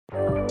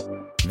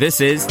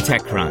This is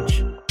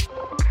TechCrunch.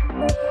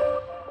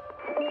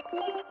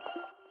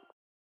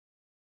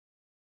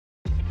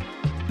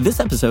 This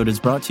episode is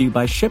brought to you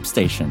by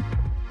ShipStation.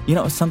 You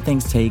know, some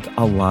things take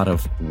a lot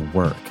of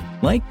work,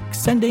 like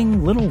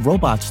sending little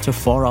robots to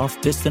far-off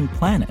distant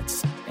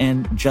planets.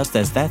 And just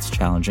as that's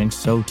challenging,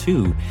 so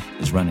too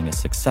is running a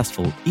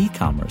successful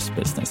e-commerce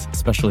business,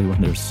 especially when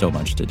there's so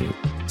much to do.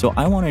 So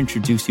I want to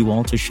introduce you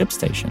all to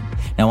ShipStation.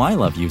 Now, I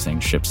love using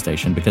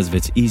ShipStation because of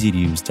its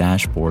easy-to-use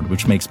dashboard,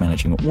 which makes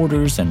managing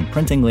orders and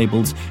printing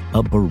labels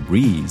a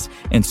breeze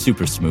and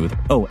super smooth.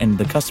 Oh, and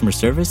the customer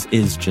service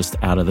is just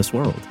out of this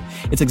world.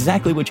 It's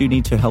exactly what you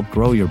need to help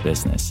grow your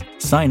business.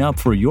 Sign up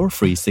for your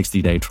free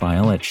 60-day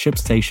trial at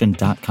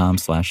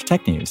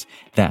shipstation.com/technews.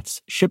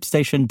 That's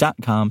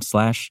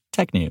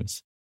shipstation.com/technews.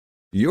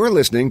 You're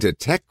listening to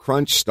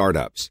TechCrunch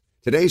Startups.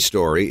 Today's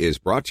story is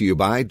brought to you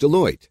by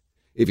Deloitte.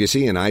 If you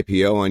see an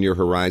IPO on your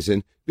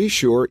horizon, be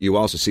sure you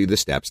also see the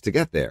steps to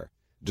get there.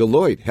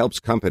 Deloitte helps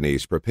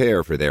companies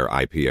prepare for their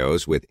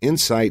IPOs with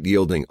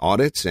insight-yielding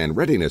audits and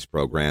readiness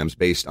programs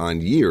based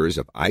on years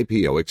of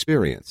IPO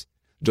experience.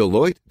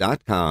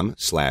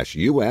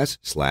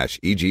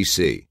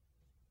 Deloitte.com/US/EGC.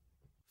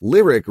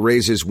 Lyric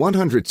raises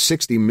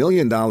 $160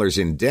 million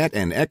in debt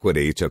and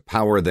equity to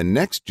power the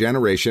next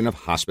generation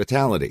of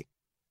hospitality.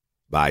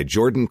 By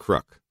Jordan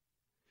Crook.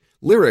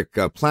 Lyric,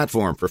 a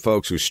platform for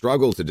folks who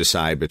struggle to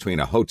decide between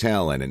a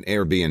hotel and an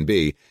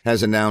Airbnb,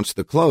 has announced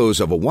the close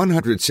of a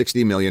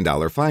 $160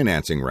 million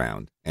financing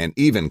round, an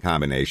even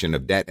combination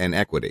of debt and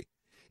equity.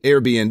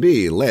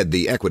 Airbnb led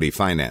the equity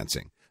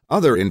financing.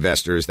 Other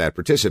investors that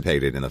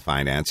participated in the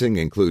financing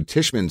include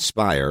Tishman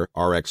Speyer,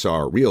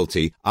 RXR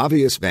Realty,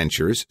 Obvious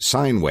Ventures,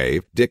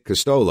 SineWave, Dick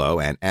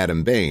Costolo, and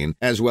Adam Bain,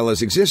 as well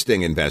as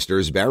existing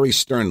investors Barry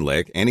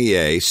Sternlicht,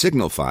 NEA,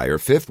 SignalFire,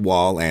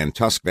 FifthWall, and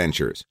Tusk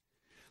Ventures.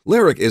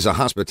 Lyric is a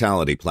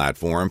hospitality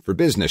platform for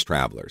business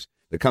travelers.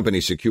 The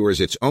company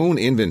secures its own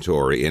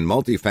inventory in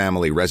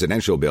multifamily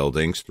residential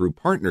buildings through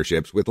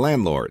partnerships with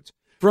landlords.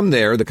 From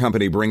there, the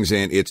company brings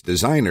in its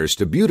designers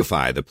to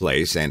beautify the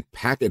place and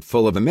pack it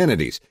full of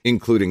amenities,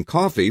 including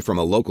coffee from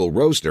a local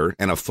roaster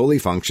and a fully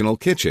functional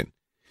kitchen.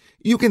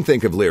 You can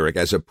think of Lyric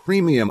as a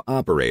premium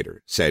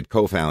operator, said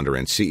co-founder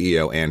and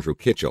CEO Andrew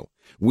Kitchell.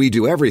 We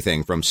do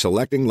everything from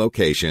selecting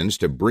locations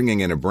to bringing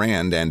in a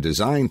brand and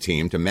design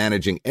team to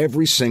managing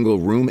every single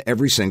room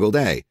every single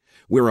day.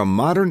 We're a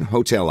modern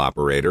hotel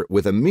operator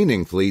with a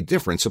meaningfully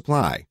different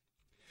supply.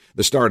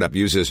 The startup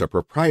uses a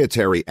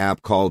proprietary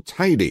app called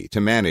Tidy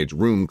to manage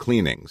room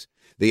cleanings.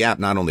 The app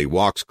not only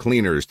walks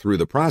cleaners through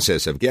the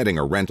process of getting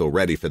a rental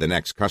ready for the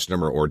next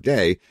customer or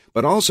day,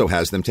 but also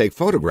has them take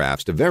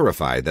photographs to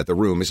verify that the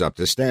room is up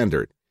to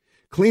standard.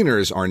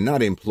 Cleaners are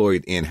not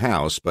employed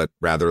in-house, but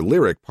rather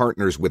Lyric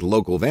partners with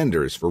local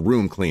vendors for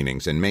room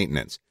cleanings and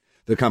maintenance.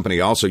 The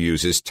company also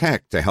uses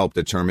tech to help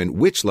determine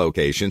which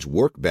locations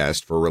work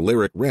best for a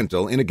Lyric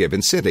rental in a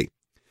given city.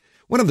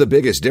 One of the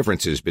biggest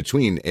differences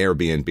between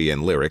Airbnb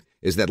and Lyric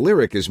is that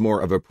Lyric is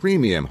more of a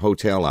premium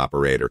hotel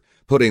operator,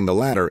 putting the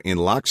latter in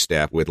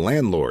lockstep with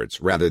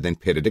landlords rather than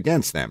pitted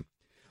against them.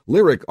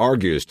 Lyric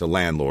argues to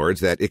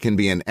landlords that it can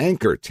be an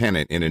anchor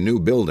tenant in a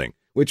new building,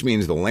 which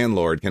means the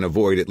landlord can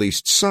avoid at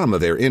least some of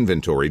their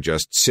inventory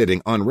just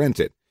sitting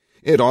unrented.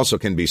 It also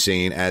can be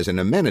seen as an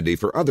amenity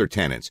for other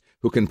tenants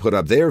who can put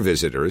up their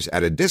visitors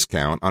at a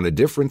discount on a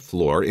different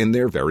floor in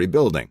their very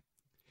building.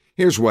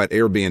 Here's what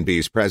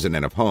Airbnb's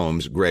president of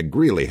homes, Greg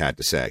Greeley, had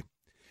to say.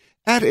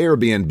 At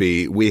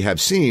Airbnb, we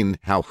have seen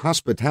how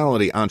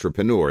hospitality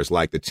entrepreneurs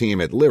like the team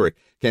at Lyric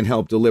can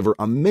help deliver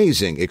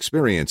amazing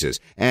experiences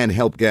and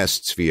help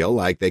guests feel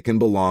like they can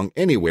belong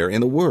anywhere in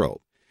the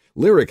world.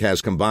 Lyric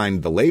has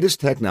combined the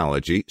latest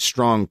technology,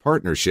 strong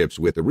partnerships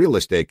with the real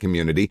estate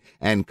community,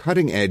 and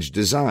cutting-edge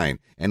design,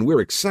 and we're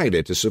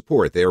excited to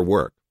support their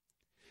work.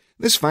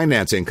 This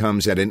financing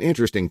comes at an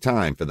interesting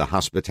time for the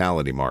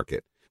hospitality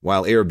market.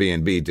 While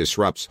Airbnb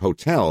disrupts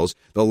hotels,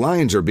 the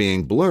lines are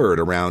being blurred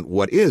around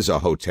what is a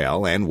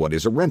hotel and what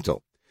is a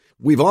rental.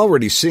 We've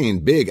already seen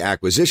big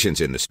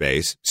acquisitions in the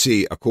space,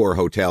 see Accor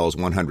Hotel's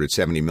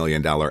 $170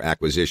 million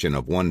acquisition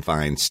of One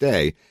Fine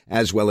Stay,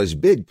 as well as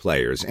big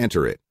players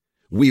enter it.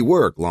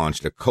 WeWork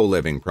launched a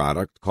co-living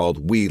product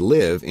called We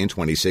Live in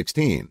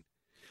 2016.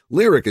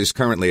 Lyric is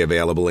currently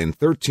available in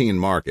 13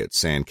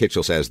 markets, and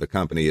Kitchell says the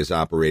company is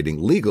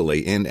operating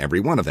legally in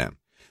every one of them.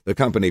 The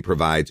company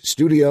provides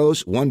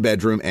studios,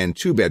 one-bedroom, and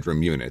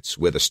two-bedroom units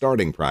with a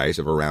starting price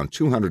of around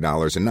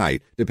 $200 a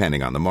night,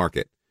 depending on the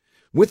market.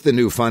 With the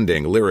new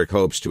funding, Lyric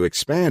hopes to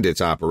expand its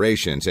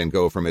operations and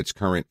go from its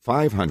current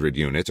 500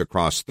 units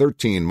across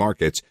 13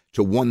 markets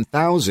to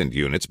 1,000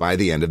 units by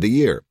the end of the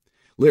year.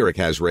 Lyric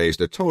has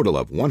raised a total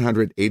of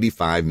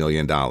 $185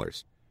 million.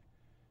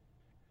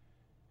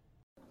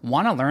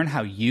 Want to learn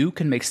how you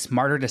can make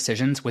smarter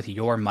decisions with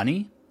your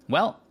money?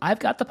 Well, I've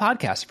got the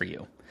podcast for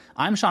you.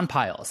 I'm Sean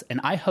Piles,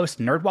 and I host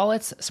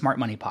NerdWallet's Smart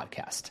Money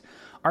Podcast.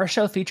 Our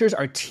show features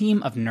our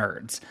team of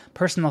nerds,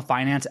 personal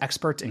finance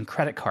experts in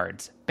credit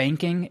cards,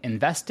 banking,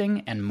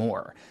 investing, and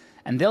more.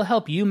 and they'll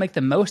help you make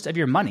the most of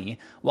your money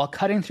while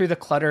cutting through the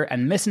clutter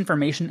and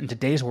misinformation in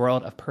today's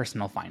world of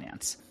personal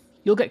finance.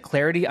 You'll get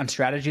clarity on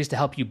strategies to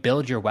help you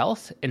build your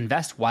wealth,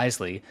 invest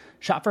wisely,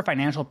 shop for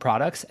financial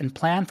products, and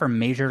plan for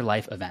major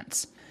life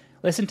events.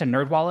 Listen to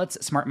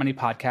NerdWallet's Smart Money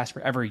Podcast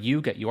wherever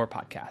you get your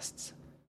podcasts.